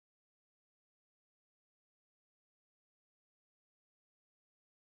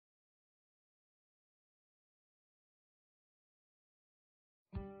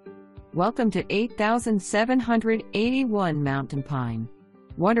Welcome to 8781 Mountain Pine.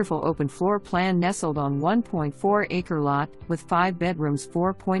 Wonderful open floor plan nestled on 1.4-acre lot with 5 bedrooms,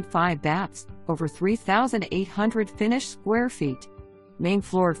 4.5 baths, over 3,800 finished square feet. Main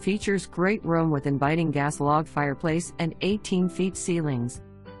floor features great room with inviting gas log fireplace and 18-feet ceilings.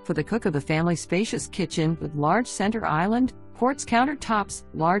 For the cook of the family, spacious kitchen with large center island, quartz countertops,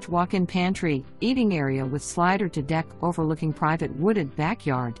 large walk-in pantry, eating area with slider to deck overlooking private wooded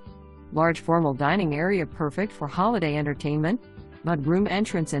backyard. Large formal dining area perfect for holiday entertainment. Mudroom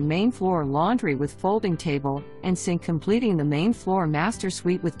entrance and main floor laundry with folding table and sink completing the main floor master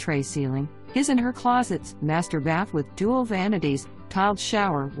suite with tray ceiling, his and her closets, master bath with dual vanities, tiled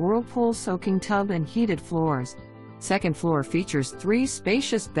shower, whirlpool soaking tub and heated floors. Second floor features 3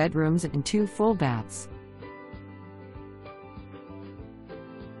 spacious bedrooms and 2 full baths.